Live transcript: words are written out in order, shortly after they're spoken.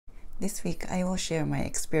This week I will share my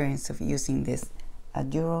experience of using this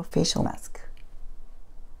Aduro facial mask.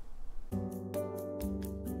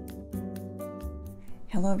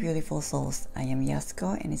 Hello beautiful souls, I am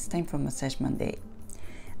Yasuko and it's time for Massage Monday.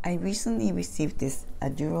 I recently received this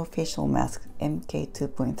Aduro facial mask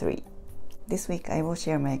MK2.3. This week I will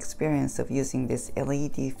share my experience of using this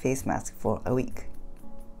LED face mask for a week.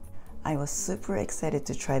 I was super excited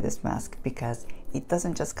to try this mask because it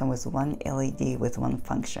doesn't just come with one LED with one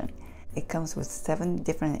function. It comes with 7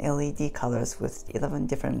 different LED colors with 11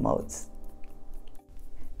 different modes.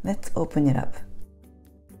 Let's open it up.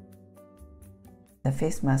 The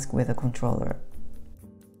face mask with a controller.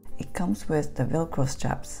 It comes with the Velcro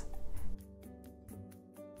straps,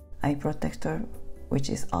 eye protector, which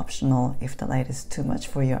is optional if the light is too much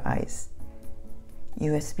for your eyes,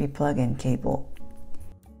 USB plug and cable.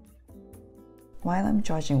 While I'm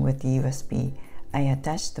charging with the USB, I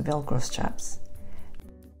attached the Velcro straps.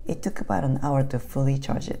 It took about an hour to fully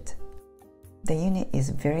charge it. The unit is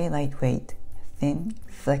very lightweight, thin,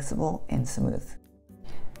 flexible, and smooth.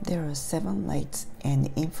 There are 7 lights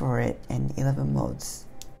and infrared and 11 modes.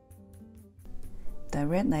 The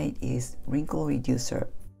red light is wrinkle reducer.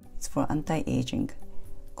 It's for anti-aging,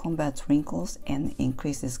 combats wrinkles, and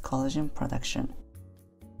increases collagen production.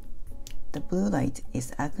 The blue light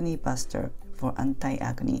is acne buster for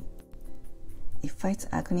anti-acne. It fights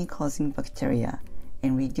acne-causing bacteria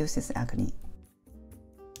and reduces acne.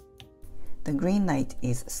 The green light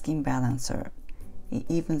is skin balancer. It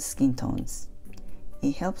evens skin tones.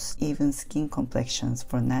 It helps even skin complexions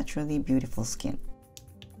for naturally beautiful skin.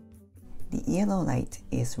 The yellow light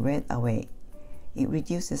is red away. It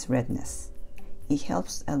reduces redness. It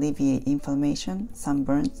helps alleviate inflammation,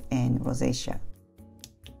 sunburns, and rosacea.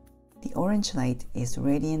 The orange light is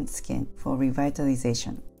radiant skin for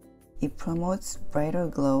revitalization. It promotes brighter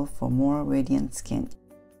glow for more radiant skin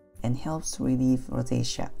and helps relieve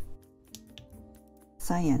rosacea.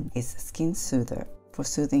 Cyan is skin soother for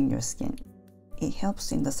soothing your skin. It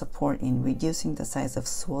helps in the support in reducing the size of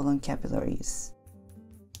swollen capillaries.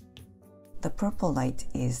 The purple light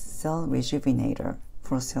is cell rejuvenator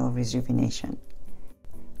for cell rejuvenation.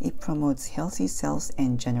 It promotes healthy cells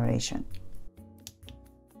and generation.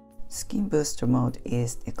 Skin booster mode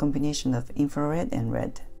is a combination of infrared and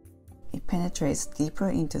red. It penetrates deeper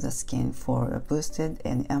into the skin for a boosted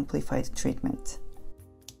and amplified treatment.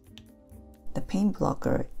 The pain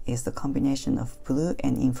blocker is the combination of blue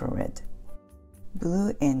and infrared.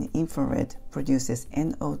 Blue and infrared produces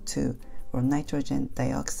NO2 or nitrogen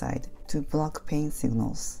dioxide to block pain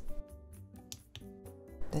signals.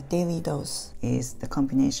 The daily dose is the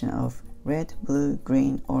combination of red, blue,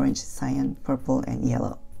 green, orange, cyan, purple, and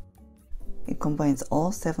yellow. It combines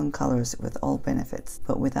all 7 colors with all benefits,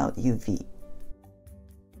 but without UV.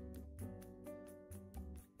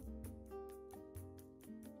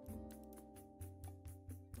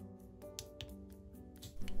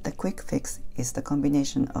 The quick fix is the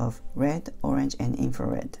combination of red, orange, and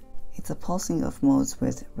infrared. It's a pulsing of modes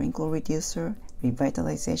with wrinkle reducer,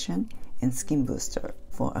 revitalization, and skin booster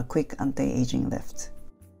for a quick anti-aging lift.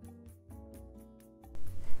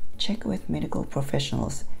 Check with medical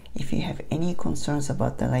professionals if you have any concerns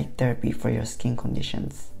about the light therapy for your skin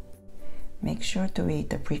conditions. Make sure to read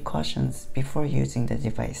the precautions before using the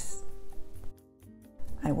device.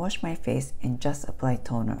 I wash my face and just apply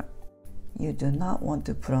toner. You do not want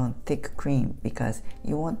to put on thick cream because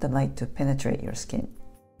you want the light to penetrate your skin.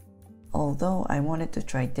 Although I wanted to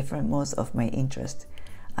try different modes of my interest,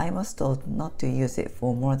 I was told not to use it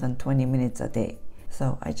for more than 20 minutes a day,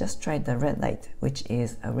 so I just tried the red light, which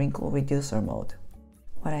is a wrinkle reducer mode.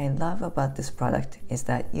 What I love about this product is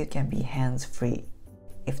that you can be hands-free.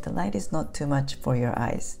 If the light is not too much for your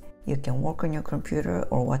eyes, you can work on your computer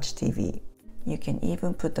or watch TV. You can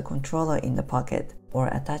even put the controller in the pocket or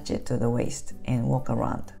attach it to the waist and walk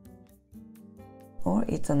around. Or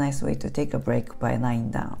it's a nice way to take a break by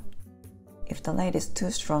lying down. If the light is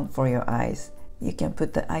too strong for your eyes, you can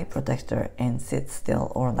put the eye protector and sit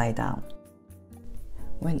still or lie down.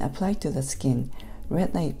 When applied to the skin,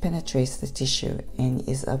 red light penetrates the tissue and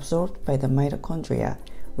is absorbed by the mitochondria,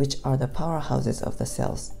 which are the powerhouses of the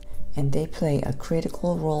cells, and they play a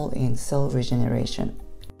critical role in cell regeneration.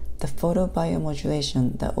 The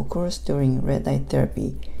photobiomodulation that occurs during red light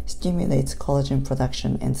therapy stimulates collagen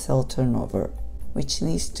production and cell turnover, which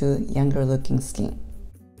leads to younger looking skin.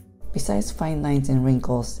 Besides fine lines and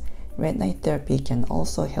wrinkles, red light therapy can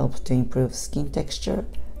also help to improve skin texture,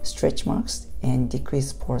 stretch marks, and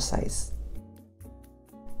decrease pore size.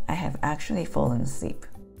 I have actually fallen asleep,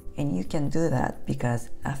 and you can do that because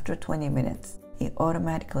after 20 minutes, it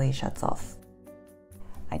automatically shuts off.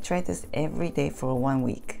 I tried this every day for 1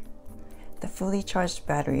 week. The fully charged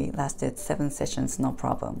battery lasted 7 sessions no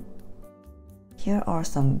problem. Here are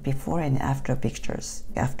some before and after pictures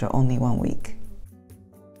after only 1 week.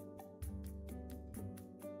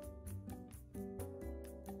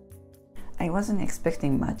 I wasn't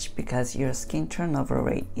expecting much because your skin turnover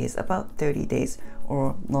rate is about 30 days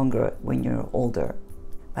or longer when you're older.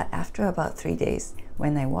 But after about 3 days,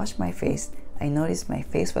 when I washed my face, I noticed my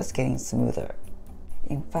face was getting smoother.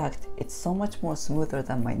 In fact, it's so much more smoother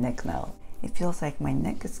than my neck now. It feels like my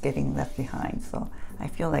neck is getting left behind, so I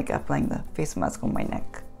feel like applying the face mask on my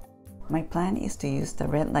neck. My plan is to use the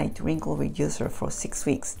red light wrinkle reducer for 6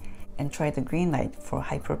 weeks and try the green light for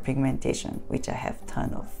hyperpigmentation, which I have a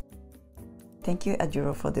ton of. Thank you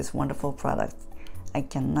Aduro for this wonderful product. I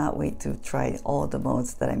cannot wait to try all the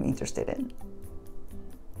modes that I'm interested in.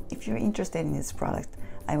 If you're interested in this product,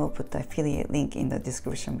 I will put the affiliate link in the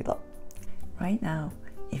description below. Right now,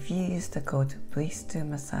 if you use the code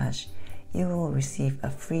BLISS2Massage, you will receive a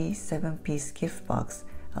free 7-piece gift box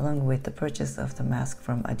along with the purchase of the mask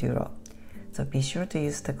from Aduro. So be sure to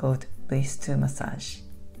use the code BLISS2Massage.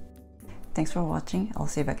 Thanks for watching. I'll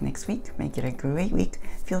see you back next week. Make it a great week.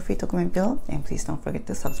 Feel free to comment below and please don't forget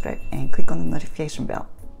to subscribe and click on the notification bell.